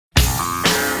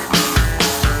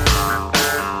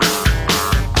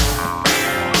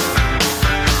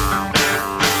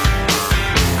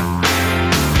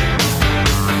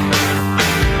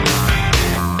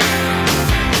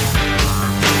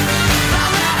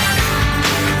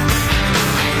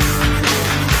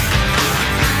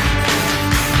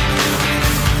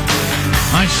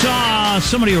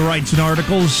Somebody who writes an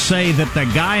article say that the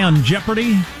guy on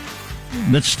Jeopardy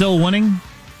that's still winning,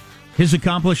 his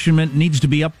accomplishment needs to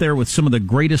be up there with some of the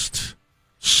greatest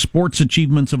sports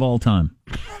achievements of all time.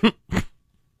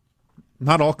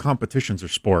 Not all competitions are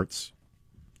sports.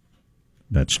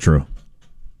 That's true.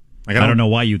 Like, I don't know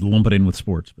why you'd lump it in with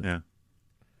sports. But. Yeah.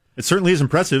 It certainly is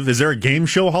impressive. Is there a game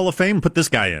show Hall of Fame? Put this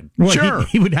guy in. Well, sure.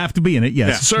 He would have to be in it, yes.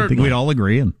 Yeah, certainly. I think we'd all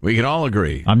agree. And we can all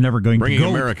agree. I'm never going Bringing to go.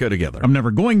 America together. I'm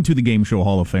never going to the Game Show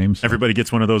Hall of Fame. So. Everybody gets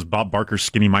one of those Bob Barker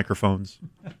skinny microphones.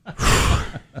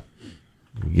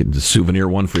 You get the souvenir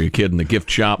one for your kid in the gift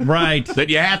shop. Right. That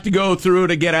you have to go through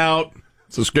to get out.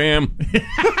 It's a scam.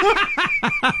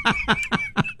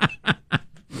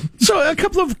 So a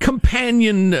couple of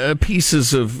companion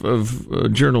pieces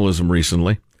of journalism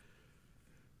recently.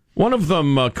 One of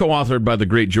them co-authored by the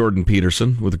great Jordan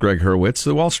Peterson with Greg Hurwitz.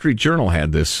 The Wall Street Journal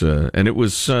had this, and it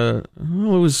was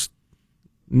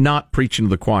not preaching to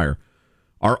the choir.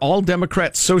 Are all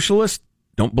Democrats socialists?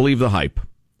 Don't believe the hype.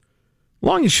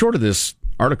 Long and short of this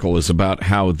article is about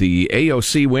how the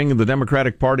AOC wing of the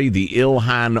Democratic Party, the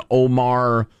Ilhan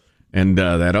Omar, and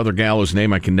that other gal whose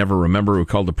name I can never remember who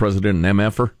called the president an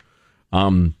MFer.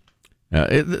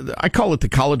 I call it the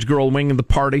college girl wing of the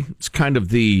party. It's kind of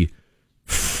the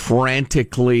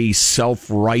frantically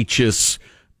self-righteous,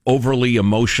 overly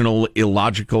emotional,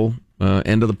 illogical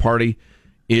end of the party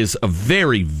is a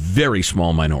very, very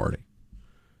small minority.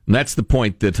 And that's the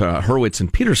point that Hurwitz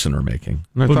and Peterson are making.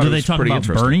 Well, do they talk about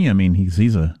Bernie? I mean,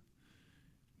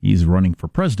 he's running for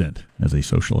president as a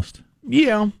socialist.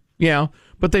 Yeah.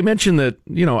 But they mention that,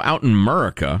 out in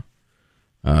America,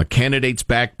 candidates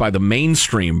backed by the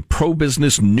mainstream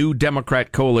pro-business New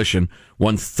Democrat coalition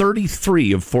won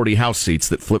 33 of 40 House seats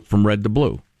that flipped from red to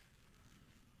blue.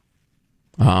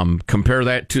 Compare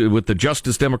that with the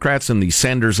Justice Democrats and the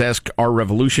Sanders-esque Our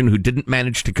Revolution, who didn't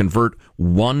manage to convert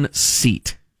one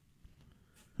seat.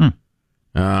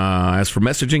 As for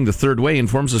messaging, the Third Way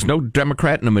informs us no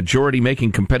Democrat in a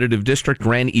majority-making competitive district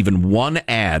ran even one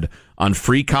ad on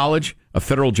free college, a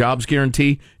federal jobs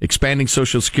guarantee, expanding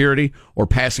Social Security, or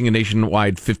passing a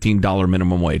nationwide $15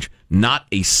 minimum wage. Not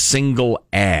a single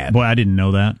ad. Boy, I didn't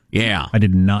know that. Yeah. I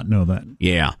did not know that.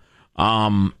 Yeah.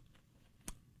 And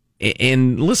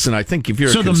listen, I think if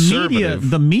you're a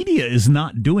conservative... the media is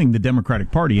not doing the Democratic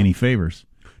Party any favors.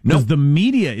 Because the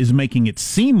media is making it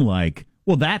seem like,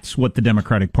 well, that's what the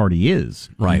Democratic Party is.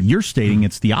 Right. You're stating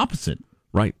it's the opposite.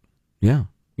 Right. Yeah.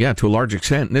 Yeah, to a large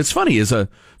extent. And it's funny, as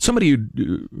somebody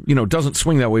who doesn't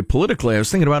swing that way politically, I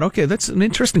was thinking about, okay, that's an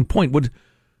interesting point.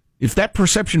 If that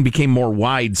perception became more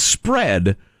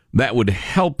widespread, that would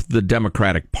help the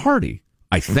Democratic Party,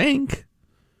 I think.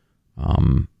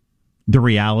 The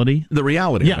reality? The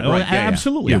reality. Yeah, right.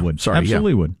 Absolutely it would. Sorry,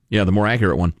 absolutely would. Yeah, the more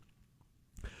accurate one.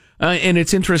 And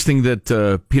it's interesting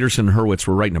that Peterson and Hurwitz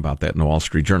were writing about that in the Wall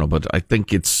Street Journal, but I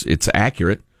think it's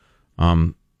accurate.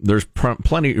 There's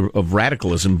plenty of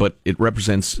radicalism, but it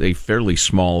represents a fairly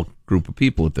small group of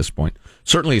people at this point.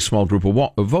 Certainly a small group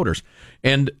of voters.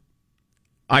 And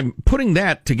I'm putting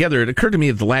that together. It occurred to me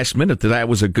at the last minute that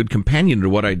was a good companion to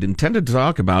what I'd intended to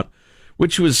talk about,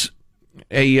 which was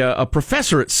a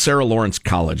professor at Sarah Lawrence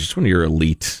College. It's one of your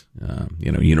elite,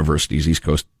 universities, East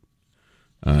Coast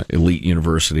elite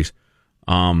universities.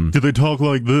 Do they talk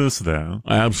like this, though?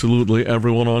 Absolutely.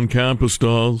 Everyone on campus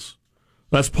does.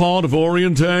 That's part of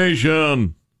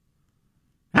orientation.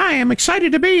 I am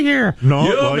excited to be here. Not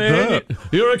like that.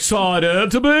 You're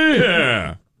excited to be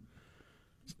here.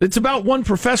 It's about one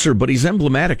professor, but he's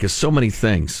emblematic of so many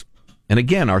things. And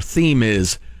again, our theme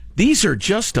is, these are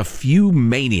just a few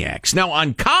maniacs. Now,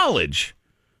 on college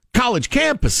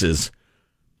campuses,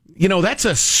 that's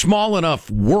a small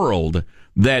enough world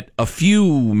that a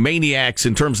few maniacs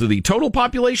in terms of the total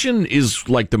population is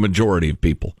like the majority of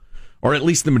people, or at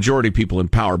least the majority of people in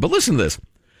power. But listen to this.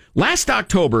 Last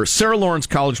October, Sarah Lawrence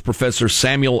College professor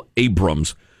Samuel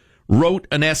Abrams wrote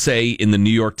an essay in the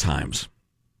New York Times.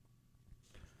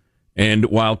 And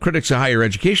while critics of higher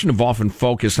education have often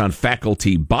focused on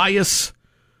faculty bias,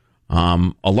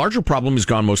 a larger problem has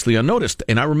gone mostly unnoticed.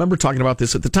 And I remember talking about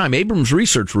this at the time. Abrams'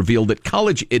 research revealed that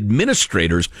college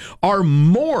administrators are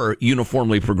more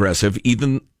uniformly progressive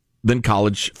even than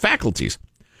college faculties.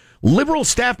 Liberal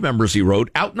staff members, he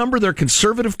wrote, outnumber their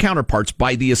conservative counterparts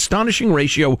by the astonishing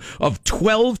ratio of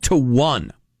 12-1,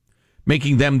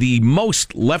 making them the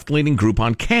most left-leaning group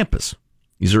on campus.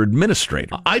 These are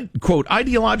administrators. Quote,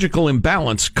 ideological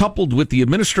imbalance coupled with the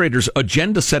administrator's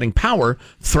agenda-setting power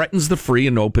threatens the free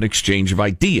and open exchange of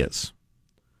ideas.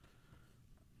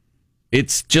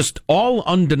 It's just all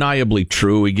undeniably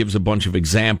true. He gives a bunch of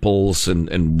examples,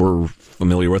 and we're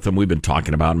familiar with them. We've been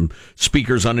talking about them.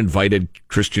 Speakers uninvited,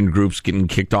 Christian groups getting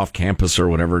kicked off campus or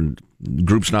whatever, and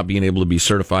groups not being able to be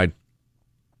certified.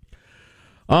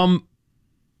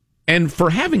 And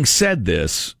for having said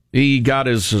this, he got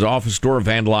his office door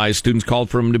vandalized. Students called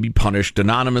for him to be punished.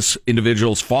 Anonymous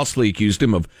individuals falsely accused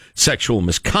him of sexual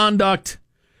misconduct.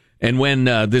 And when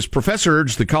this professor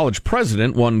urged the college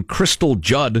president, one Crystal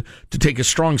Judd, to take a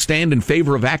strong stand in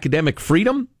favor of academic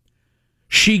freedom,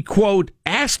 she, quote,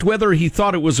 asked whether he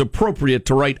thought it was appropriate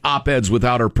to write op-eds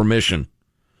without her permission,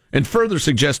 and further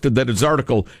suggested that his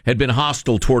article had been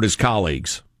hostile toward his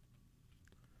colleagues.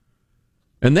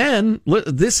 And then,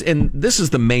 this is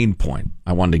the main point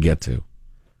I wanted to get to.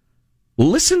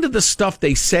 Listen to the stuff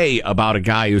they say about a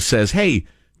guy who says, hey,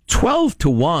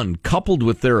 12-1 coupled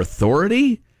with their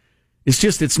authority,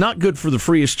 it's not good for the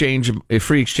free exchange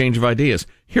of ideas.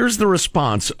 Here's the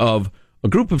response of a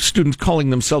group of students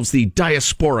calling themselves the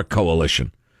Diaspora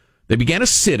Coalition. They began a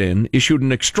sit-in, issued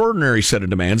an extraordinary set of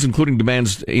demands, including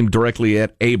demands aimed directly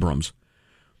at Abrams.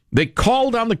 They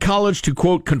called on the college to,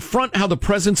 quote, confront how the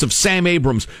presence of Sam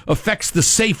Abrams affects the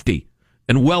safety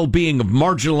and well-being of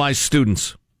marginalized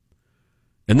students.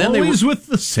 And then always with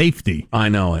the safety. I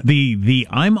know it. The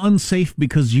I'm unsafe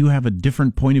because you have a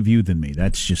different point of view than me.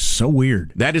 That's just so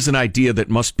weird. That is an idea that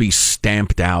must be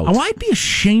stamped out. Oh, I'd be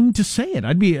ashamed to say it.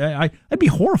 I'd be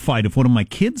horrified if one of my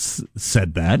kids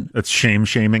said that. That's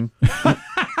shaming.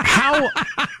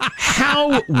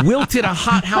 How wilted a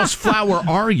hothouse flower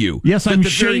are you? Yes, I'm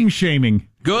shaming.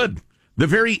 Good. The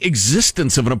very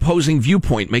existence of an opposing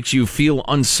viewpoint makes you feel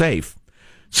unsafe.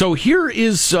 So here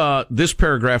is this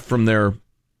paragraph from their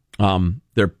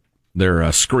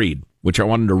screed, which I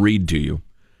wanted to read to you.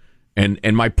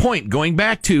 And my point, going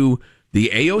back to the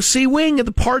AOC wing of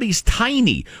the party's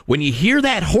tiny. When you hear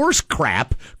that horse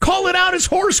crap, call it out as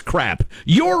horse crap.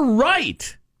 You're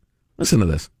right. Listen to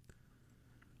this.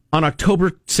 On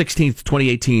October 16th,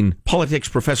 2018, politics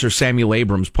professor Samuel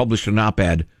Abrams published an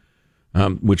op-ed,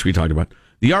 which we talked about.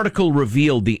 The article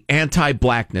revealed the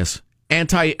anti-blackness,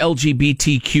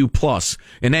 anti-LGBTQ+,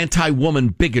 and anti-woman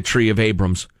bigotry of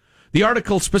Abrams. The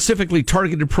article specifically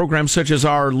targeted programs such as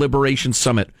our Liberation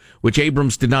Summit, which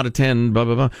Abrams did not attend, blah,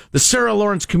 blah, blah. The Sarah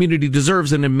Lawrence community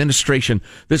deserves an administration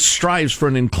that strives for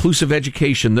an inclusive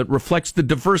education that reflects the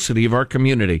diversity of our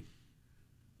community.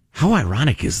 How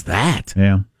ironic is that?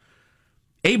 Yeah.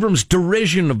 Abrams'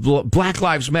 derision of Black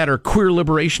Lives Matter, queer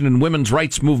liberation, and women's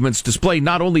rights movements display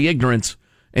not only ignorance,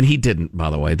 and he didn't, by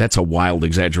the way, that's a wild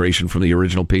exaggeration from the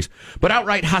original piece, but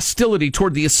outright hostility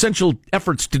toward the essential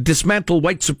efforts to dismantle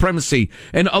white supremacy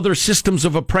and other systems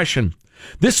of oppression.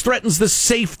 This threatens the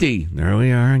safety, there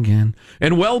we are again,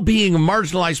 and well-being of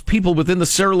marginalized people within the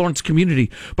Sarah Lawrence community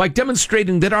by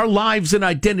demonstrating that our lives and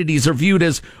identities are viewed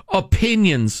as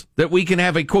opinions that we can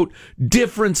have a, quote,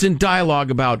 difference in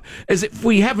dialogue about, as if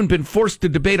we haven't been forced to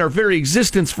debate our very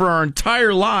existence for our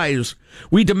entire lives.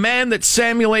 We demand that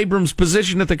Samuel Abrams'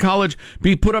 position at the college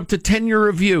be put up to 10-year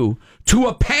review to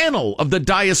a panel of the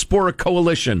Diaspora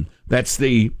Coalition, that's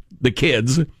the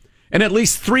kids, and at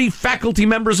least 3 faculty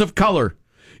members of color.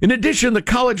 In addition, the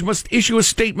college must issue a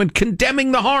statement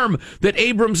condemning the harm that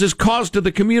Abrams has caused to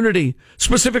the community,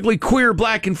 specifically queer,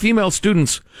 black, and female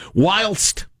students,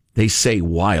 whilst, they say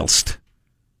whilst.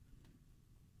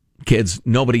 Kids,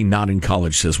 nobody not in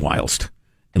college says whilst,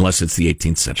 unless it's the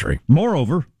 18th century.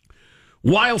 Moreover,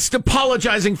 whilst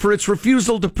apologizing for its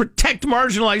refusal to protect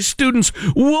marginalized students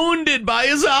wounded by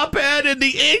his op-ed and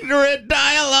the ignorant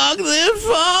dialogue that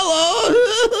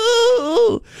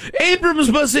followed.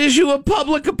 Abrams must issue a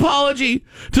public apology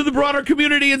to the broader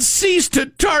community and cease to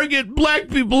target black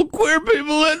people, queer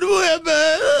people, and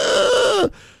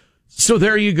women. So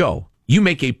there you go. You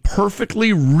make a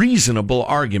perfectly reasonable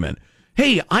argument.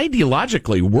 Hey,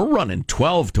 ideologically, we're running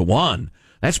 12-1.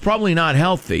 That's probably not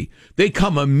healthy. They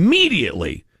come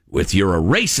immediately with you're a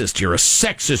racist, you're a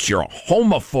sexist, you're a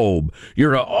homophobe,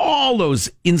 all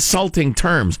those insulting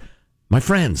terms. My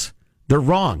friends, they're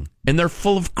wrong, and they're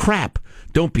full of crap.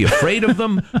 Don't be afraid of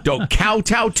them. Don't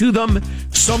kowtow to them.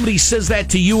 If somebody says that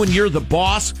to you and you're the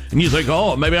boss, and you think,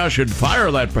 oh, maybe I should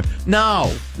fire that person.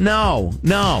 No.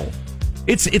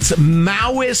 It's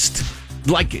Maoist,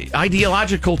 like,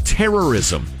 ideological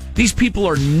terrorism. These people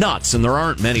are nuts, and there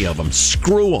aren't many of them.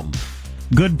 Screw them.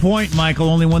 Good point, Michael.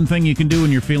 Only one thing you can do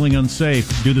when you're feeling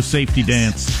unsafe. Do the safety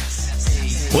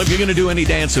dance. Well, if you're going to do any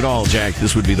dance at all, Jack,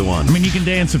 this would be the one. I mean, you can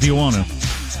dance if you want to.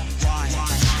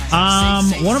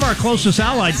 One of our closest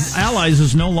allies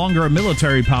is no longer a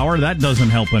military power. That doesn't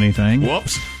help anything.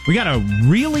 Whoops. We got a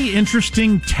really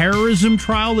interesting terrorism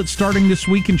trial that's starting this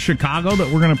week in Chicago that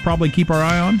we're going to probably keep our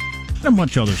eye on. And a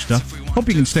bunch of other stuff. Hope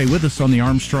you can stay with us on the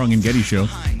Armstrong and Getty Show.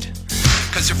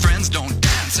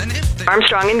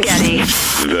 Armstrong and Getty.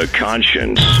 The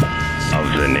conscience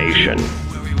of the nation.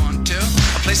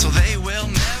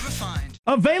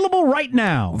 Available right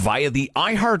now Via the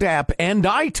iHeart app and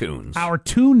iTunes. our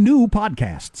 2 new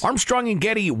podcasts. Armstrong and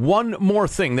Getty, One More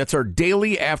Thing. That's our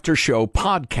daily after show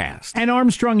podcast. And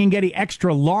Armstrong and Getty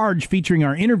Extra Large, featuring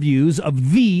our interviews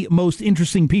of the most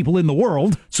interesting people in the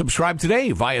world. Subscribe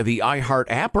today via the iHeart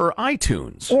app or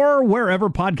iTunes. Or wherever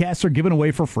podcasts are given away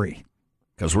for free.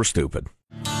 Because we're stupid.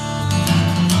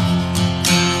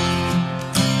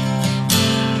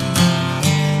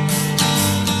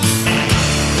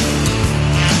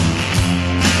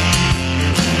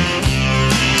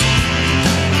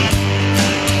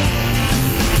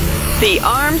 The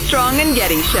Armstrong and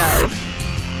Getty Show.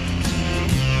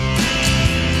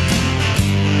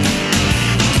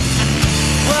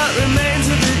 What remains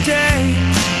of the day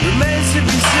remains to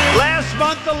be seen. Last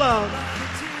month alone,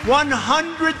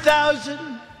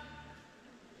 100,000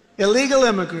 illegal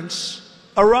immigrants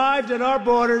arrived at our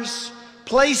borders,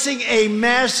 placing a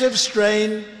massive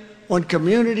strain on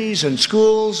communities and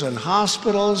schools and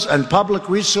hospitals and public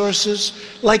resources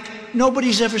like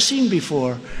nobody's ever seen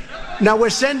before. Now,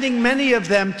 we're sending many of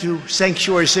them to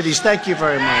sanctuary cities. Thank you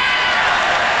very much.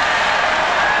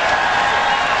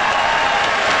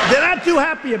 They're not too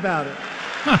happy about it.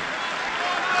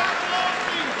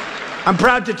 I'm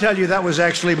proud to tell you that was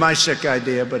actually my sick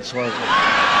idea, but it's all good.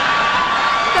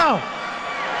 No.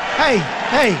 Hey,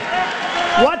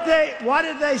 what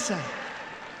did they say?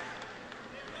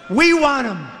 We want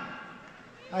them.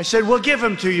 I said, we'll give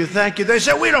them to you, thank you. They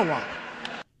said, we don't want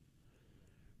them.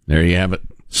 There you have it.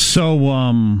 So,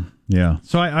 yeah.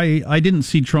 So I didn't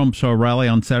see Trump's rally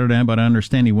on Saturday, but I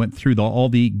understand he went through all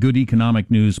the good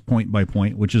economic news point by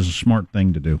point, which is a smart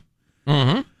thing to do.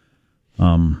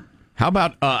 Mm-hmm. How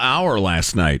about an hour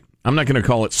last night? I'm not going to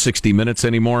call it 60 minutes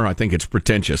anymore. I think it's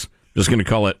pretentious. Just going to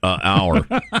call it an hour.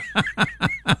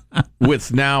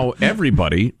 With now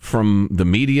everybody from the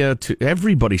media to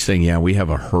everybody saying, yeah, we have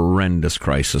a horrendous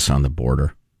crisis on the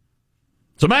border.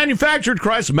 It's a manufactured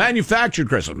crisis. Manufactured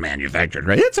crisis. Manufactured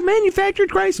crisis. It's a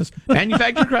manufactured crisis.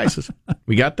 Manufactured crisis.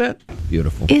 We got that?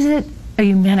 Beautiful. Is it a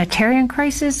humanitarian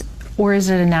crisis or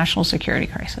is it a national security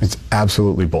crisis? It's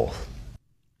absolutely both.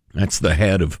 That's the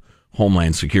head of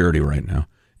Homeland Security right now.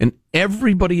 And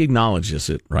everybody acknowledges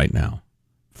it right now.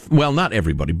 Well, not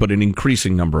everybody, but an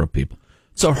increasing number of people.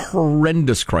 It's a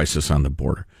horrendous crisis on the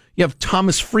border. You have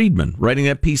Thomas Friedman writing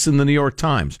that piece in the New York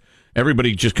Times.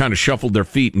 Everybody just kind of shuffled their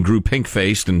feet and grew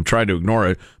pink-faced and tried to ignore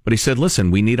it. But he said,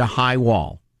 listen, we need a high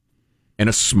wall and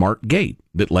a smart gate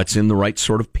that lets in the right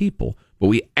sort of people. But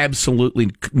we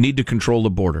absolutely need to control the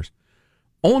borders.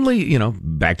 Only,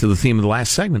 back to the theme of the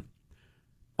last segment,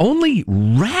 only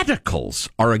radicals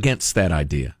are against that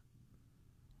idea.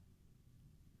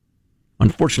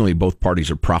 Unfortunately, both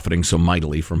parties are profiting so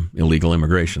mightily from illegal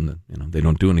immigration that, they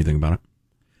don't do anything about it.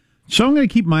 So I'm going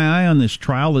to keep my eye on this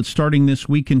trial that's starting this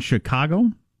week in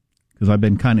Chicago, because I've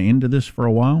been kind of into this for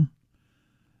a while.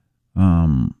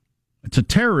 It's a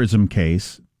terrorism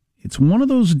case. It's one of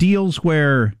those deals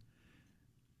where,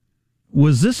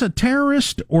 was this a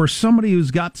terrorist or somebody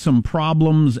who's got some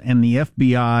problems and the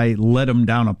FBI led them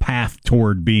down a path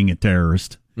toward being a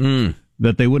terrorist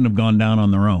that they wouldn't have gone down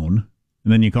on their own?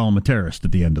 And then you call him a terrorist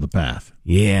at the end of the path.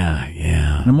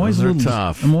 Yeah. I'm always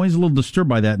tough. I'm always a little disturbed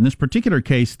by that. In this particular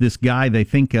case, this guy they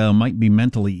think might be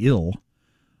mentally ill,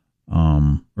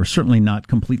 or certainly not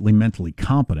completely mentally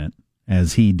competent,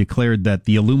 as he declared that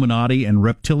the Illuminati and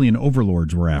reptilian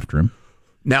overlords were after him.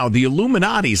 Now, the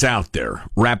Illuminati's out there.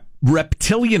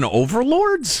 Reptilian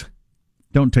overlords?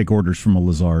 Don't take orders from a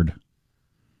lizard.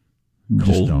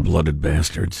 Cold-blooded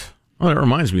bastards. Well, that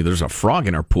reminds me, there's a frog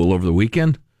in our pool over the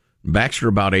weekend. Baxter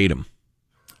about ate him.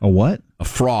 A what? A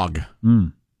frog.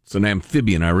 It's an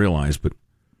amphibian, I realize, but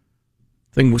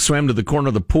thing swam to the corner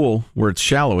of the pool where it's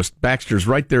shallowest. Baxter's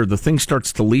right there. The thing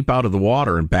starts to leap out of the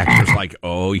water, and Baxter's like,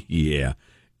 oh, yeah.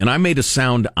 And I made a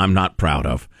sound I'm not proud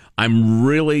of. I'm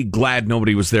really glad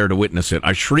nobody was there to witness it.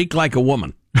 I shriek like a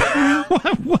woman.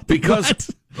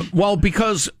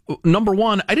 Because, number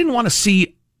one, I didn't want to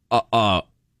see a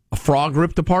frog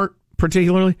ripped apart,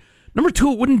 particularly. Number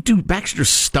two, it wouldn't do Baxter's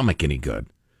stomach any good,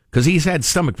 because he's had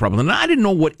stomach problems. And I didn't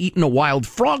know what eating a wild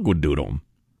frog would do to him.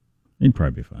 He'd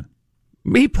probably be fine.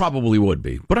 He probably would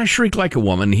be. But I shrieked like a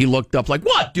woman. He looked up like,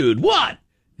 what, dude, what?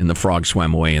 And the frog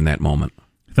swam away in that moment.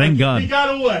 Thank God. He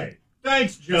got away.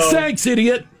 Thanks, Joe. Thanks,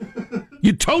 idiot.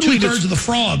 You totally two-thirds of the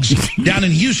frogs down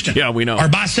in Houston yeah, we know. are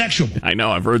bisexual. I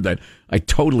know, I've heard that. I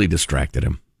totally distracted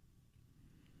him.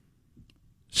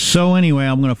 So anyway,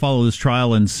 I'm going to follow this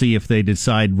trial and see if they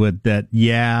decide that,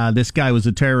 this guy was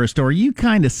a terrorist, or you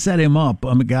kind of set him up.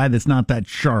 I'm a guy that's not that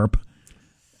sharp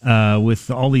with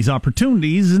all these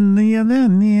opportunities. And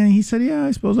then he said,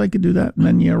 I suppose I could do that. And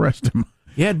then you arrest him.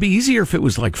 Yeah, it'd be easier if it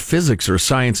was like physics or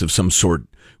science of some sort.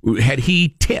 Had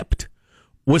he tipped?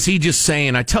 Was he just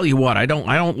saying, I tell you what, I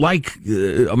don't like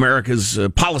America's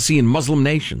policy in Muslim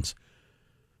nations.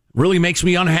 Really makes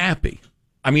me unhappy.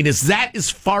 I mean, is that as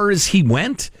far as he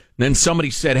went? And then somebody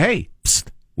said, hey, psst,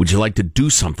 would you like to do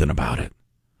something about it?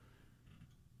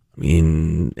 I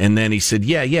mean, and then he said,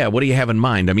 yeah, what do you have in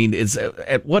mind? I mean,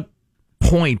 at what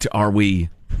point are we,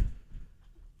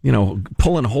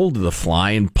 pulling hold of the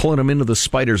fly and pulling him into the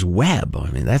spider's web?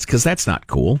 I mean, that's not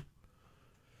cool.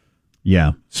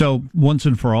 Yeah. So once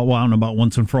and for all, well, I don't know about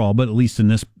once and for all, but at least in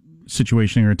this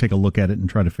situation, you're going to take a look at it and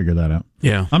try to figure that out.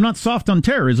 Yeah. I'm not soft on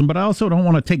terrorism, but I also don't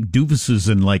want to take doofuses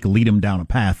and lead them down a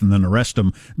path and then arrest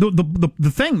them.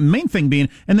 The main thing being,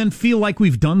 and then feel like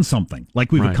we've done something,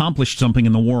 like we've accomplished something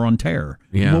in the war on terror.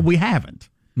 Yeah. Well, we haven't.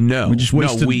 No, we just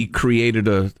wasted. No, we created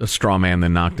a straw man,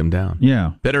 then knocked him down.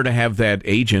 Yeah. Better to have that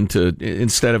agent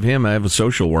instead of him, have a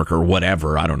social worker or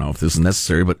whatever. I don't know if this is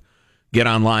necessary, but get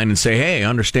online and say, hey, I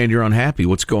understand you're unhappy.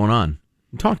 What's going on?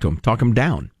 And talk to him. Talk him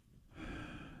down.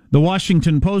 The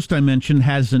Washington Post, I mentioned,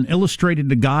 has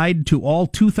illustrated guide to all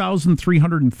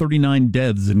 2,339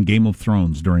 deaths in Game of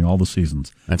Thrones during all the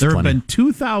seasons. That's there plenty. have been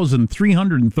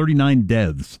 2,339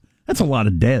 deaths. That's a lot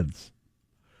of deaths.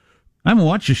 I haven't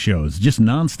watched the shows. Just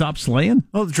nonstop slaying.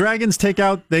 Well, the dragons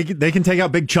they can take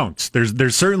out big chunks.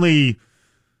 There's certainly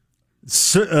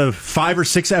 5 or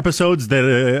 6 episodes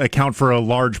that account for a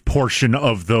large portion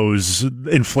of those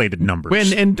inflated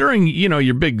numbers. And during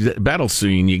your big battle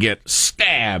scene, you get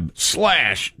stab,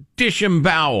 slash,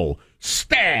 disembowel,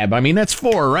 stab. I mean, that's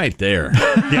 4 right there.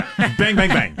 Yeah, bang, bang,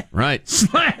 bang. Right.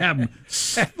 Slab,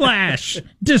 slash,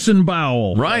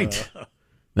 disembowel. Right.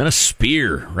 Then a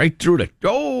spear right through the.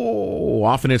 Oh,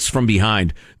 often it's from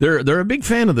behind. They're a big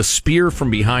fan of the spear from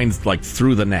behind, like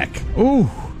through the neck. Ooh.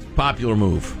 Popular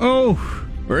move. Oh.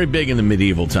 Very big in the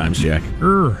medieval times, Jack.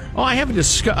 Oh, I have a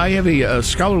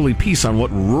scholarly piece on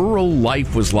what rural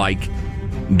life was like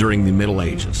during the Middle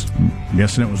Ages. I'm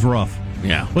guessing it was rough.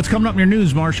 Yeah. What's coming up in your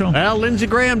news, Marshall? Well, Lindsey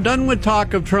Graham, done with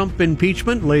talk of Trump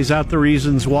impeachment, lays out the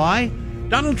reasons why.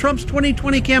 Donald Trump's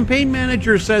 2020 campaign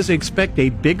manager says expect a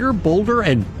bigger, bolder,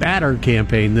 and badder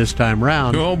campaign this time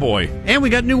round. Oh, boy. And we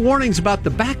got new warnings about the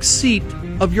back seat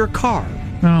of your car.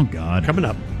 Oh, God. Coming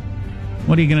up.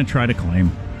 What are you going to try to claim?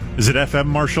 Is it FM,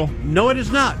 Marshall? No, it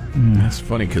is not. That's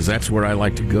funny, because that's where I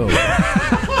like to go.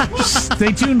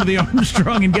 Stay tuned to the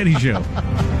Armstrong and Getty Show.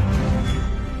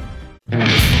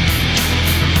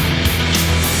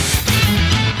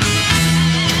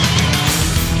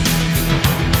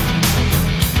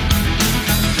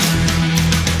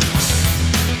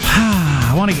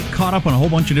 I want to get caught up on a whole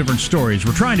bunch of different stories.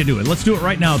 We're trying to do it. Let's do it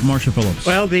right now with Marsha Phillips.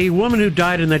 Well, the woman who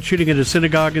died in that shooting at a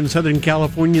synagogue in Southern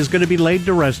California is going to be laid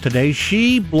to rest today.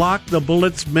 She blocked the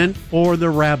bullets meant for the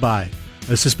rabbi.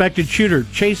 A suspected shooter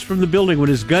chased from the building with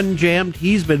his gun jammed.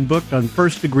 He's been booked on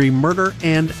first-degree murder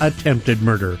and attempted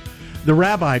murder. The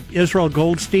rabbi, Israel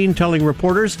Goldstein, telling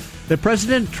reporters that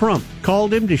President Trump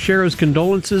called him to share his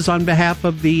condolences on behalf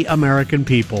of the American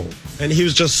people. And he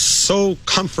was just so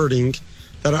comforting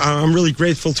that I'm really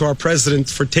grateful to our president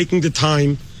for taking the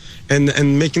time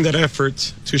and making that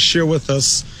effort to share with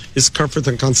us his comfort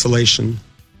and consolation.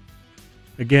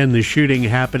 Again, the shooting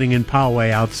happening in Poway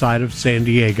outside of San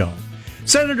Diego.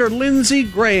 Senator Lindsey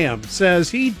Graham says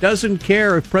he doesn't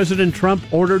care if President Trump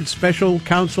ordered special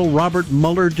counsel Robert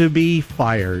Mueller to be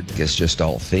fired. It's just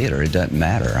all theater. It doesn't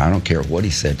matter. I don't care what he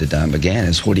said to Don McGahn.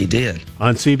 It's what he did.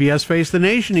 On CBS Face the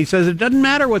Nation, he says it doesn't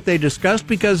matter what they discussed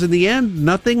because in the end,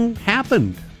 nothing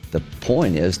happened. The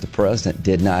point is the president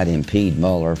did not impede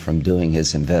Mueller from doing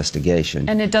his investigation.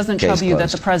 And it doesn't trouble you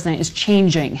that the president is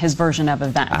changing his version of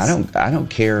events. I don't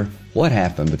care what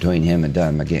happened between him and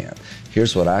Don McGahn.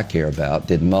 Here's what I care about.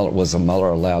 Was Mueller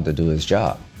allowed to do his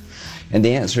job? And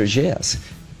the answer is yes.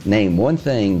 Name one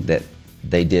thing that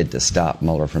they did to stop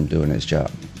Mueller from doing his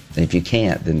job. And if you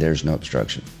can't, then there's no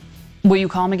obstruction. Will you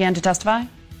call him again to testify?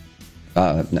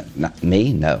 Not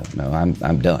me? No,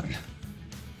 I'm done.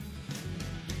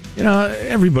 You know,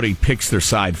 everybody picks their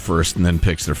side first and then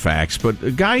picks their facts. But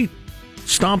a guy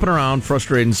stomping around,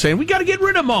 frustrated, and saying, we got to get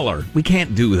rid of Mueller. We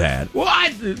can't do that.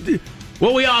 What?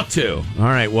 Well, we ought to. All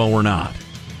right, well, we're not.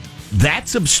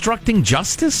 That's obstructing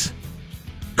justice?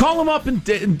 Call him up and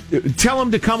tell him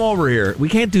to come over here. We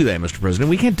can't do that, Mr. President.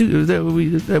 We can't do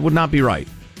that. That would not be right.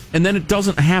 And then it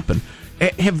doesn't happen.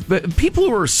 Have people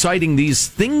who are citing these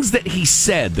things that he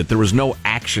said, that there was no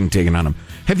action taken on him,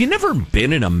 have you never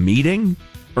been in a meeting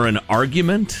or an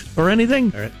argument or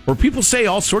anything where people say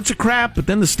all sorts of crap, but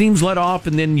then the steam's let off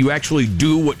and then you actually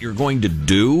do what you're going to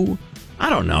do?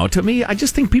 I don't know. To me, I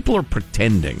just think people are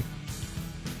pretending.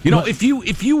 You know, if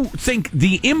you think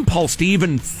the impulse to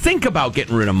even think about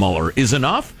getting rid of Mueller is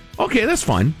enough, okay, that's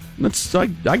fine.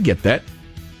 I get that.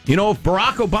 You know, if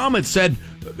Barack Obama had said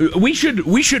we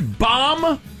should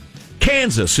bomb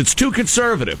Kansas, it's too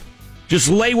conservative, just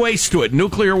lay waste to it,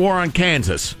 nuclear war on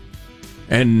Kansas,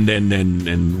 and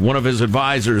one of his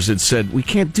advisors had said we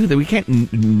can't do that, we can't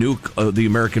nuke the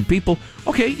American people.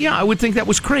 Okay, yeah, I would think that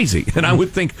was crazy, and I would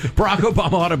think Barack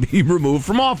Obama ought to be removed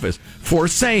from office for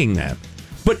saying that.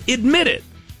 But admit it,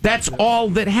 that's all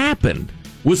that happened,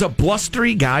 was a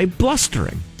blustery guy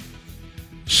blustering.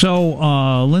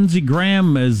 So Lindsey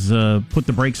Graham has put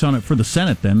the brakes on it for the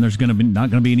Senate then. There's not going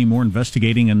to be any more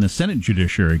investigating in the Senate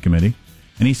Judiciary Committee.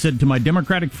 And he said to my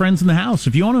Democratic friends in the House,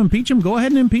 if you want to impeach him, go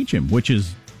ahead and impeach him, which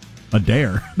is a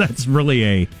dare. That's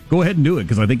really go ahead and do it,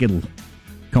 because I think it'll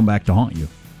come back to haunt you.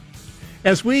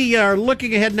 As we are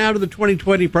looking ahead now to the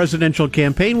 2020 presidential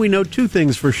campaign, we know two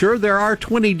things for sure. There are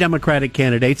 20 Democratic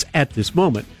candidates at this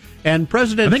moment. And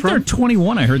President Trump... I think there are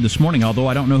 21, I heard this morning, although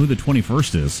I don't know who the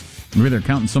 21st is. Maybe they're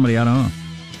counting somebody I don't know.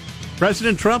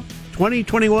 President Trump,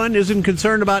 2021, isn't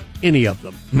concerned about any of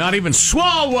them. Not even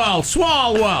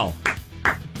Swalwell.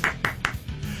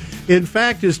 In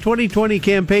fact, his 2020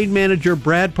 campaign manager,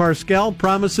 Brad Parscale,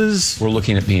 promises... We're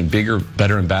looking at being bigger,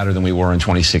 better, and badder than we were in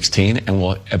 2016.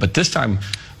 But this time,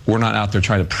 we're not out there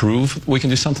trying to prove we can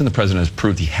do something. The president has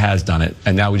proved he has done it,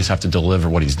 and now we just have to deliver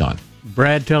what he's done.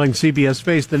 Brad telling CBS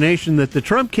Face the Nation that the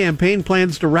Trump campaign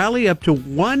plans to rally up to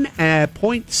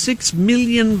 1.6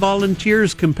 million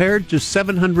volunteers compared to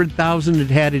 700,000 it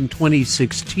had in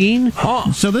 2016.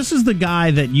 So this is the guy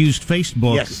that used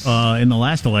Facebook in the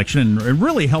last election and it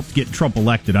really helped get Trump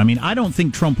elected. I mean, I don't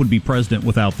think Trump would be president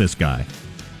without this guy.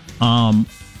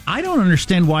 I don't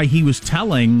understand why he was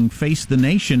telling Face the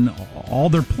Nation all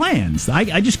their plans.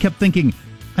 I just kept thinking...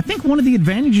 I think one of the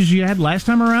advantages you had last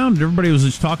time around, everybody was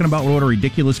just talking about what a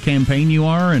ridiculous campaign you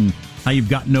are and how you've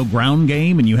got no ground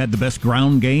game and you had the best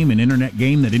ground game and internet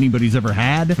game that anybody's ever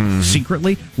had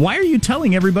secretly. Why are you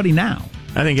telling everybody now?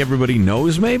 I think everybody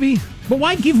knows, maybe. But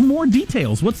why give more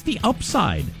details? What's the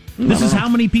upside? This is how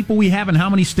many people we have in how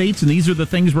many states, and these are the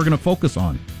things we're going to focus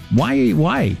on.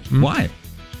 Why?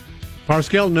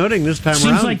 Parscale noting this time around...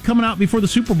 Seems like coming out before the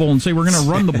Super Bowl and say we're going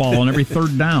to run the ball on every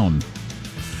third down.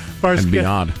 And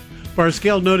beyond.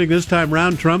 Parscale noting this time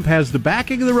round, Trump has the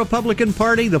backing of the Republican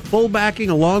Party, the full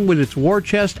backing along with its war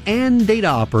chest and data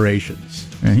operations.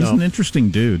 Yeah, he's an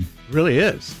interesting dude. Really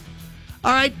is.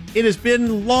 All right, it has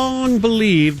been long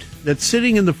believed that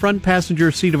sitting in the front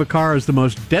passenger seat of a car is the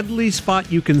most deadly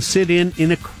spot you can sit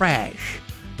in a crash.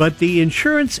 But the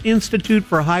Insurance Institute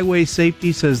for Highway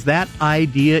Safety says that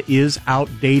idea is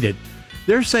outdated.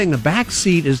 They're saying the back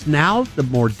seat is now the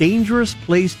more dangerous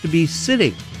place to be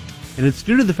sitting. And it's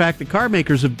due to the fact that car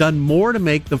makers have done more to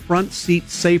make the front seat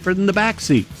safer than the back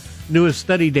seat. Newest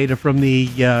study data from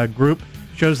the group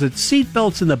shows that seat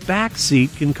belts in the back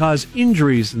seat can cause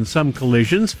injuries in some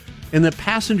collisions, and that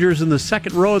passengers in the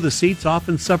second row of the seats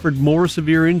often suffered more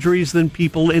severe injuries than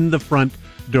people in the front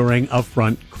during a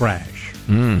front crash.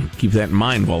 Keep that in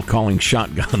mind while calling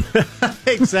shotgun.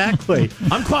 Exactly.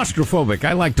 I'm claustrophobic.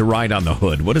 I like to ride on the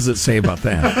hood. What does it say about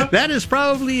that? That is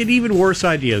probably an even worse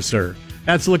idea, sir.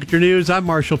 That's a look at your news. I'm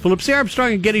Marshall Phillips, the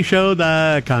Armstrong and Getty Show,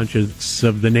 the conscience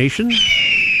of the nation.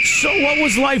 So what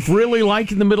was life really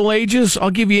like in the Middle Ages? I'll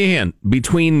give you a hint.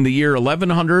 Between the year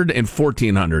 1100 and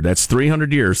 1400, that's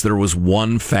 300 years, there was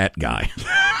one fat guy.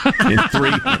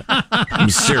 I'm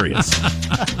serious.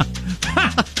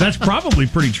 That's probably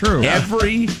pretty true.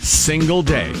 Every single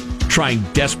day, trying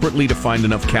desperately to find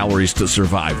enough calories to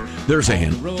survive. There's a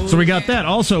hint. So we got that.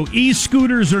 Also,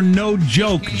 e-scooters are no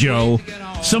joke, Joe.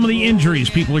 Some of the injuries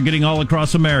people are getting all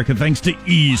across America thanks to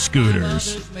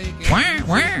e-scooters. Are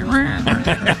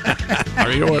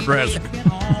you at risk?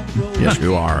 Yes,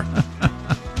 you are.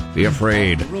 Be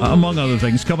afraid. Among other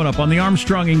things, coming up on the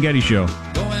Armstrong and Getty Show.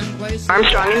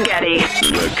 Armstrong and Getty.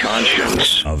 The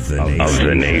conscience of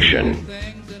the nation.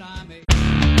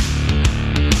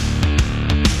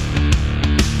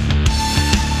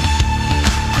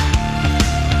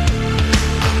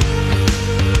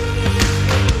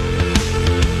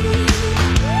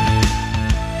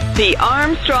 The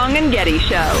Armstrong and Getty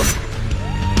Show.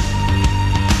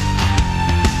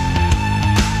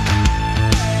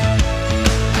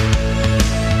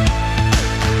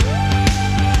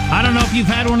 if you've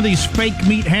had one of these fake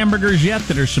meat hamburgers yet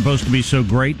that are supposed to be so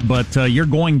great, but you're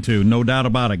going to, no doubt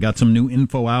about it. Got some new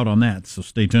info out on that, so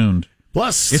stay tuned.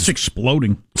 Plus, it's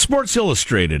exploding. Sports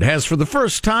Illustrated has for the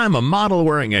first time a model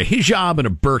wearing a hijab and a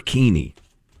burkini.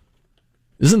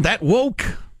 Isn't that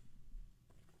woke?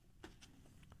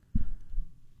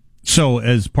 So,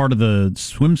 as part of the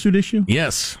swimsuit issue?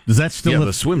 Yes. Does that still...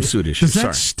 the swimsuit issue. Does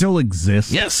that still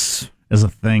exist? Yes. As a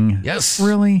thing? Yes.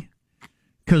 Really?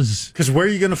 Because where are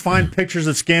you going to find pictures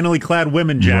of scantily clad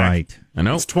women, Jack? Right. I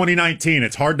know. It's 2019.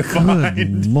 It's hard to find.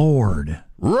 Good Lord.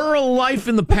 Rural life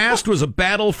in the past was a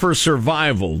battle for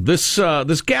survival. This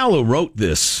gal who wrote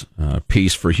this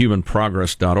piece for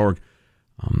humanprogress.org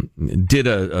did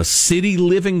a city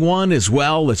living one as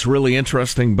well. That's really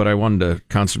interesting, but I wanted to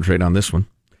concentrate on this one.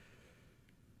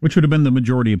 Which would have been the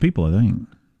majority of people, I think.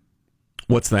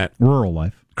 What's that? Rural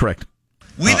life. Correct.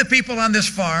 We the people on this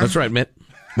farm. That's right, Mitt.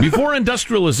 Before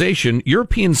industrialization,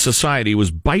 European society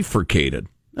was bifurcated.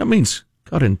 That means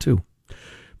cut in two.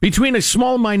 Between a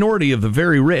small minority of the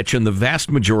very rich and the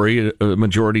vast majority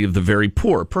of the very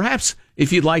poor. Perhaps,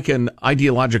 if you'd like an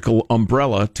ideological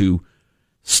umbrella to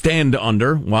stand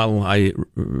under while I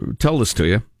tell this to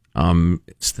you,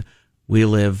 we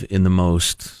live in the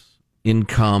most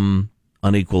income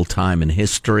unequal time in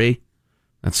history,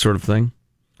 that sort of thing.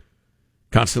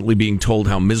 Constantly being told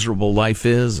how miserable life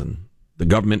is and the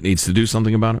government needs to do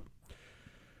something about it.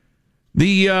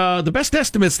 The best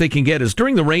estimates they can get is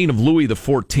during the reign of Louis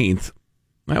XIV.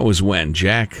 That was when,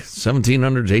 Jack?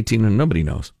 1700s, 1800s, nobody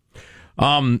knows.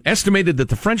 Estimated that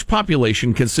the French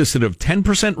population consisted of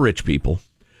 10% rich people,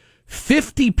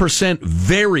 50%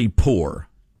 very poor,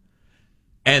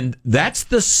 and that's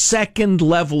the second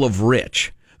level of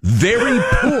rich. Very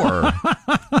poor.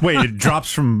 Wait, it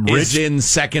drops from rich? Is in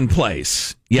second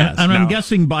place. Yes. And I'm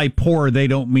guessing by poor, they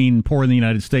don't mean poor in the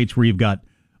United States where you've got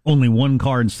only one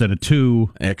car instead of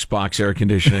two. Xbox, air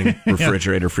conditioning,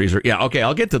 refrigerator, freezer. Yeah, okay,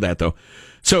 I'll get to that, though.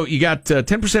 So you got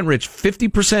 10% rich,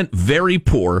 50% very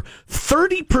poor,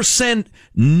 30%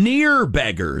 near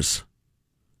beggars,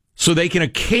 so they can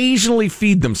occasionally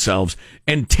feed themselves,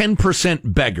 and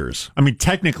 10% beggars. I mean,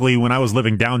 technically, when I was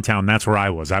living downtown, that's where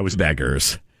I was. I was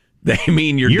beggars. They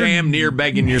mean you're damn near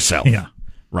begging yourself. Yeah.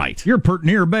 Right. You're pert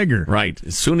near beggar. Right.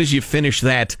 As soon as you finish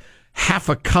that half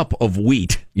a cup of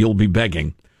wheat, you'll be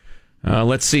begging.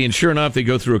 Let's see. And sure enough, they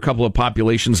go through a couple of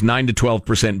populations, 9 to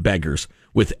 12% beggars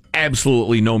with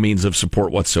absolutely no means of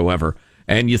support whatsoever.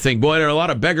 And you think, boy, there are a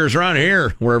lot of beggars around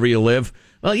here, wherever you live.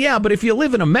 Well, yeah, but if you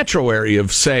live in a metro area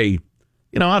of, say,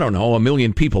 I don't know, 1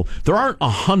 million people, there aren't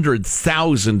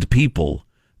 100,000 people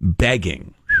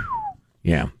begging.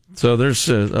 Yeah. So there's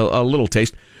a little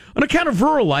taste. An account of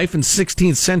rural life in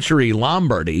 16th century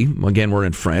Lombardy, again, we're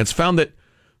in France, found that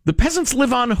the peasants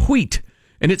live on wheat.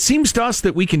 And it seems to us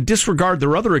that we can disregard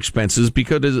their other expenses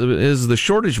because it is the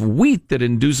shortage of wheat that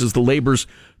induces the laborers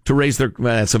to raise their...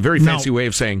 That's a very fancy way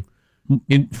of saying...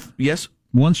 Yes?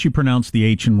 Once you pronounce the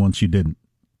H and once you didn't.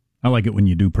 I like it when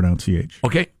you do pronounce the H.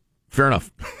 Okay, fair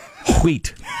enough.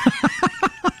 Wheat.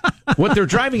 What they're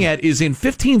driving at is in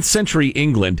 15th century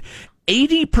England,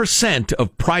 80%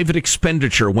 of private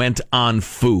expenditure went on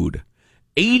food.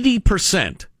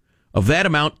 80%. Of that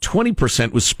amount,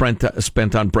 20% was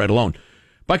spent on bread alone.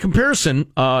 By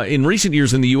comparison, in recent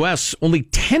years in the U.S., only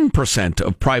 10%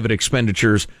 of private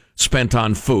expenditures spent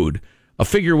on food, a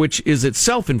figure which is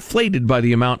itself inflated by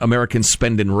the amount Americans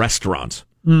spend in restaurants.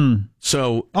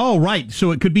 So, right.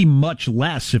 So it could be much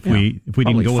less if we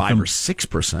didn't go with 5 or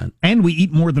 6%, and we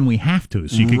eat more than we have to.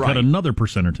 So you could cut another %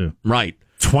 or two. Right.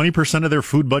 20% of their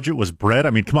food budget was bread.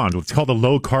 I mean, come on, it's called a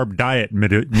low carb diet in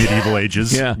medieval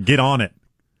ages. Yeah. Get on it.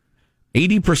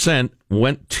 80%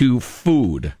 went to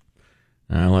food.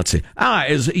 Let's see.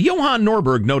 As Johann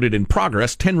Norberg noted in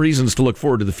Progress, 10 Reasons to Look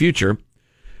Forward to the Future.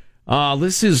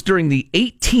 This is during the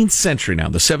 18th century now,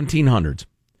 the 1700s.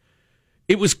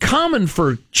 It was common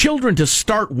for children to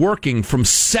start working from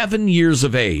 7 years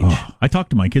of age. I talked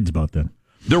to my kids about that.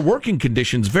 Their working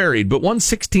conditions varied, but one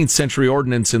 16th century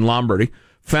ordinance in Lombardy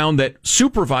found that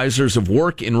supervisors of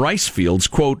work in rice fields,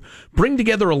 quote, bring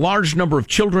together a large number of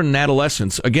children and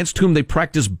adolescents against whom they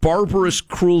practice barbarous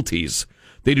cruelties.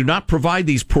 They do not provide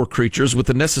these poor creatures with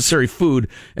the necessary food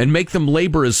and make them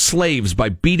labor as slaves by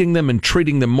beating them and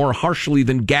treating them more harshly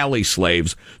than galley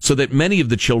slaves, so that many of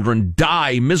the children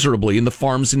die miserably in the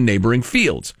farms and neighboring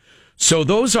fields. So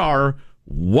those are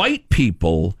white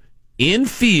people in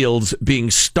fields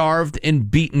being starved and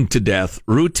beaten to death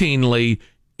routinely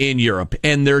in Europe,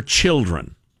 and their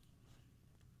children.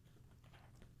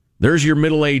 There's your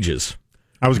Middle Ages.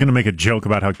 I was going to make a joke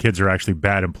about how kids are actually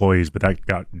bad employees, but that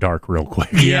got dark real quick.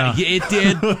 Yeah, it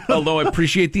did. Although I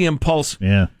appreciate the impulse.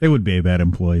 Yeah, they would be bad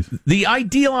employees. The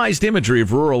idealized imagery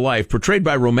of rural life portrayed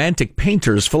by romantic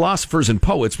painters, philosophers, and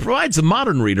poets provides the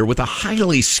modern reader with a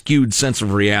highly skewed sense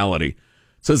of reality.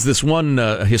 Says this one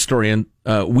historian,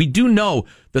 we do know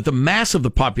that the mass of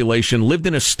the population lived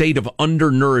in a state of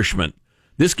undernourishment.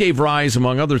 This gave rise,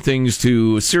 among other things,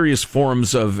 to serious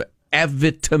forms of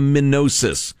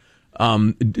avitaminosis,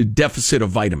 deficit of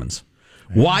vitamins.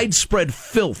 Widespread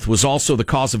filth was also the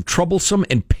cause of troublesome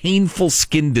and painful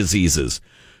skin diseases.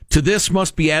 To this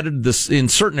must be added, in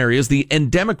certain areas, the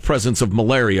endemic presence of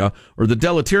malaria or the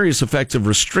deleterious effects of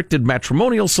restricted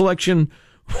matrimonial selection,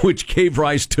 which gave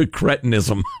rise to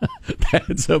cretinism.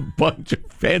 That's a bunch of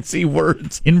fancy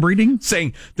words. Inbreeding?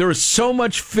 Saying there is so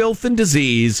much filth and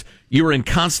disease, you were in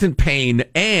constant pain,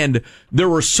 and there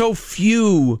were so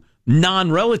few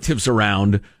non-relatives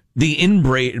around, the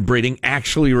inbreeding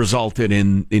actually resulted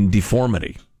in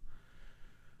deformity.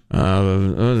 So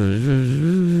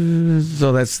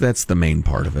that's the main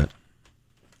part of it.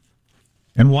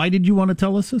 And why did you want to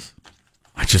tell us this?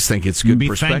 I just think it's good be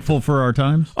perspective. Thankful for our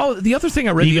times. Oh, the other thing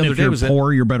I read Even the other day if was you're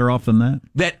poor, you're better off than that.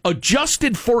 That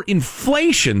adjusted for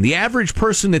inflation, the average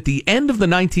person at the end of the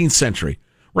 19th century,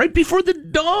 right before the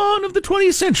dawn of the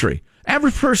 20th century,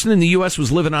 average person in the U.S.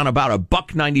 was living on about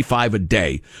 $1.95 a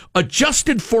day.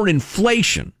 Adjusted for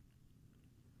inflation,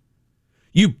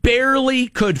 you barely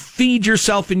could feed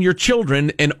yourself and your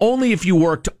children, and only if you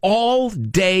worked all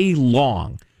day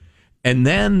long. And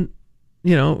then,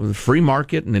 the free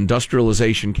market and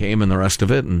industrialization came and the rest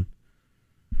of it, and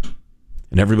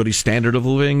everybody's standard of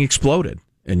living exploded.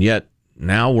 And yet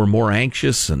now we're more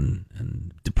anxious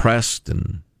and depressed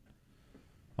and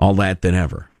all that than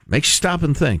ever. Makes you stop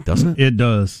and think, doesn't it? It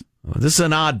does. This is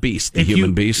an odd beast, the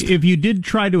human beast. If you did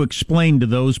try to explain to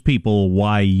those people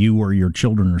why you or your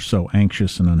children are so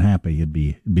anxious and unhappy, it'd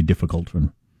be difficult for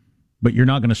them. But you're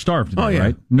not going to starve today,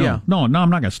 right? No, I'm not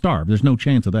going to starve. There's no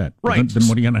chance of that. Right. Then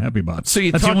what are you going to happy about? So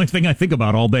that's the only thing I think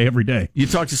about all day, every day. You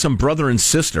talk to some brother and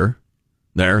sister.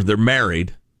 They're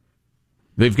married.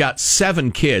 They've got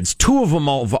 7 kids. 2 of them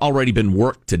have already been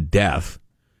worked to death.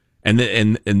 And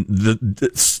the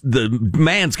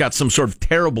man's got some sort of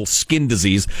terrible skin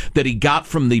disease that he got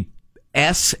from the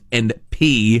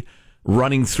S&P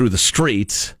running through the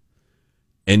streets.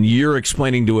 And you're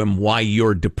explaining to him why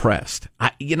you're depressed.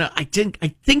 I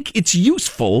think it's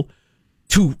useful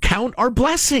to count our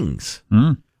blessings.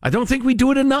 I don't think we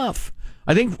do it enough.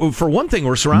 I think, for one thing,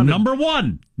 we're surrounded. Number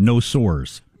 1, no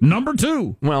sores. Number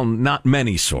 2, well, not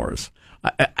many sores.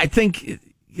 I think,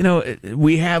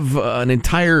 we have an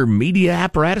entire media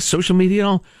apparatus, social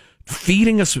media,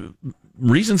 feeding us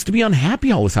reasons to be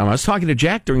unhappy all the time. I was talking to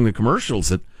Jack during the commercials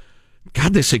that,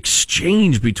 God, this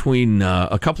exchange between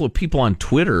a couple of people on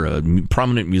Twitter, a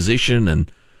prominent musician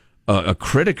and a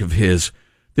critic of his,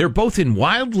 they're both in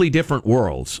wildly different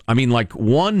worlds. I mean, like,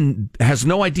 one has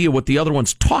no idea what the other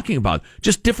one's talking about,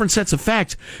 just different sets of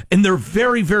facts, and they're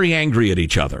very, very angry at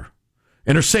each other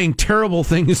and are saying terrible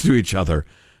things to each other.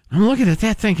 I'm looking at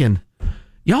that thinking,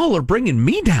 y'all are bringing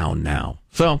me down now.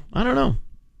 So, I don't know.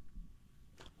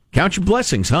 Count your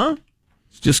blessings, huh?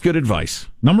 It's just good advice.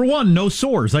 Number 1, no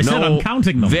sores. I said I'm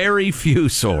counting them. Very few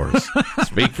sores.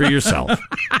 Speak for yourself.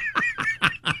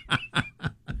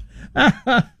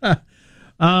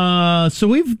 So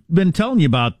we've been telling you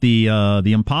about the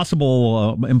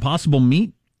Impossible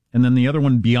Meat, and then the other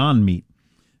one, Beyond Meat.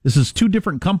 This is 2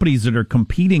 different companies that are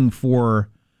competing for.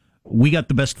 We got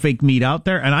the best fake meat out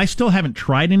there, and I still haven't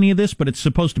tried any of this, but it's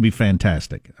supposed to be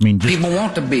fantastic. I mean, people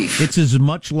want the beef. It's as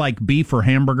much like beef or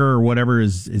hamburger or whatever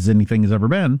as anything has ever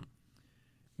been.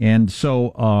 And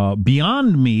so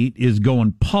Beyond Meat is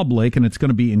going public, and it's going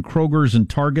to be in Kroger's and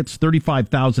Target's,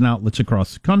 35,000 outlets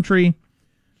across the country.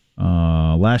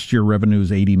 Last year, revenue is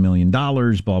 $80 million, blah,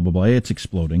 blah, blah. It's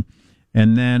exploding.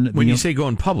 And then when you say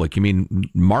going public, you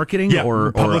mean marketing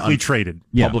or publicly traded?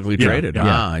 Yeah. Publicly traded.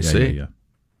 I see. Yeah.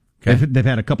 Okay. They've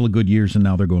had a couple of good years, and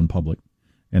now they're going public,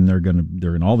 and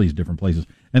they're in all these different places.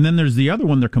 And then there's the other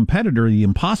one, their competitor, the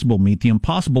Impossible Meat, the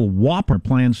Impossible Whopper,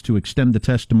 plans to extend the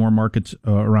test to more markets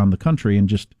around the country, and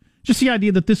just the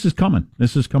idea that this is coming.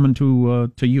 This is coming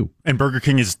to you. And Burger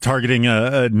King is targeting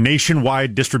a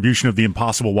nationwide distribution of the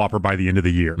Impossible Whopper by the end of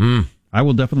the year. I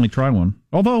will definitely try one.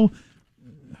 Although,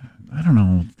 I don't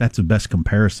know if that's the best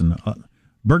comparison.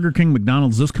 Burger King,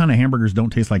 McDonald's, those kind of hamburgers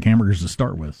don't taste like hamburgers to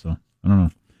start with, so I don't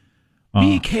know.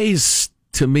 BK's,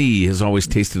 to me, has always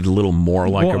tasted a little more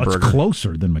like a burger. It's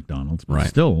closer than McDonald's. But right.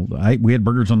 Still, we had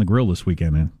burgers on the grill this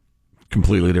weekend, man.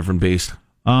 Completely different beast.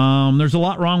 There's a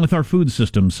lot wrong with our food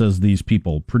system, says these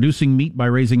people. Producing meat by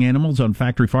raising animals on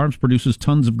factory farms produces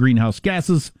tons of greenhouse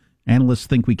gases. Analysts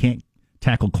think we can't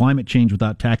tackle climate change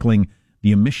without tackling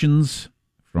the emissions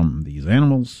from these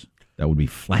animals. That would be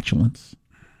flatulence.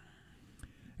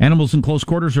 Animals in close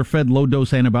quarters are fed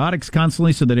low-dose antibiotics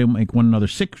constantly so they don't make one another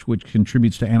sick, which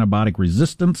contributes to antibiotic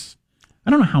resistance.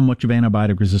 I don't know how much of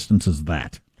antibiotic resistance is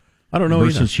that. I don't know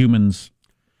versus humans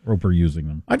overusing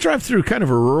them. I drive through kind of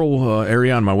a rural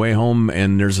area on my way home,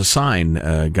 and there's a sign,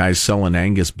 guys selling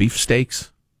Angus beef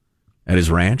steaks at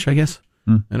his ranch, I guess.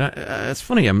 And it's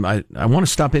funny. I want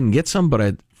to stop in and get some,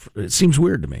 but it seems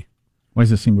weird to me. Why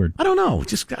does it seem weird? I don't know.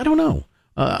 I don't know.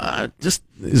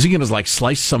 Is he going to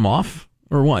slice some off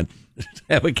or what?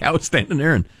 Have a cow standing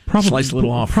there and slice a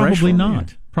little off? Probably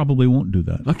not. Probably won't do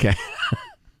that. Okay.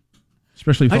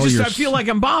 Especially if I feel like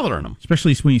I'm bothering him.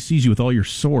 Especially when he sees you with all your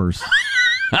sores.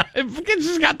 It's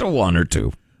just got to one or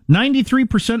two.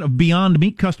 93% of Beyond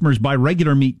Meat customers buy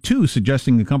regular meat, too,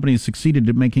 suggesting the company has succeeded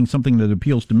at making something that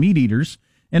appeals to meat eaters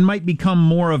and might become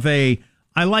more of a,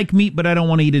 I like meat, but I don't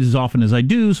want to eat it as often as I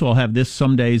do, so I'll have this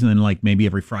some days, and then maybe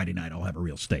every Friday night I'll have a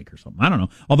real steak or something. I don't know.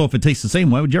 Although if it tastes the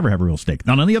same, why would you ever have a real steak?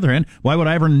 Now, on the other hand, why would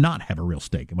I ever not have a real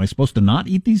steak? Am I supposed to not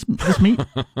eat this meat?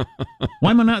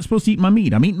 Why am I not supposed to eat my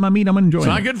meat? I'm eating my meat. I'm enjoying it.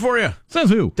 It's not good for you. Says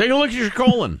who? Take a look at your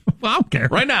colon. Well, I don't care.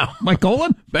 Right now. My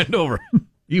colon? Bend over.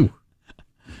 You.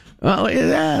 Well,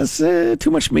 it's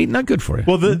too much meat, not good for you.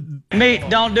 Well, the Meat,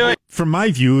 don't do it. From my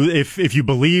view, if you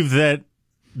believe that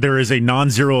there is a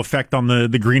non-zero effect on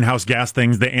the greenhouse gas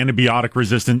things, the antibiotic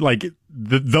resistant,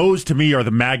 those to me are the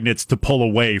magnets to pull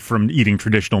away from eating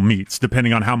traditional meats,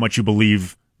 depending on how much you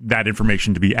believe that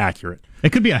information to be accurate.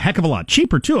 It could be a heck of a lot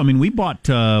cheaper too. I mean, we bought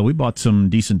some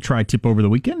decent tri-tip over the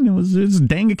weekend. It was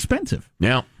dang expensive.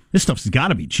 Yeah, this stuff's got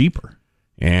to be cheaper.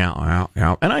 Yeah.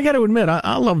 And I got to admit,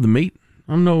 I love the meat.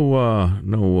 I'm no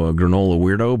granola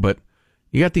weirdo, but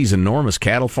you got these enormous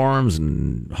cattle farms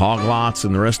and hog lots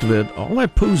and the rest of it. All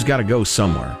that poo's got to go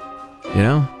somewhere. You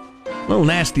know? A little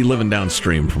nasty living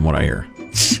downstream from what I hear.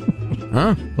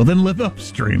 Huh? Well, then live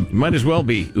upstream. You might as well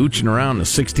be ooching around the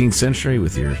 16th century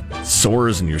with your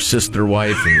sores and your sister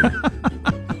wife and your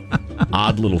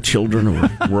odd little children who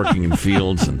are working in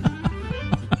fields and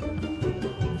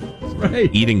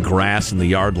eating grass in the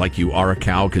yard like you are a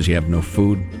cow because you have no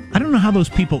food. I don't know how those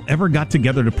people ever got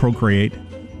together to procreate,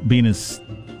 being as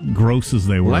gross as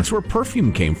they were. Well, that's where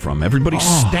perfume came from. Everybody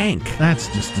stank. That's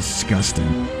just disgusting.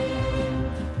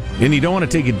 And you don't want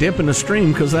to take a dip in the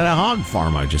stream because of that hog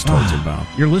farm I just told you about.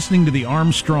 You're listening to the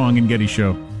Armstrong and Getty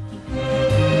Show.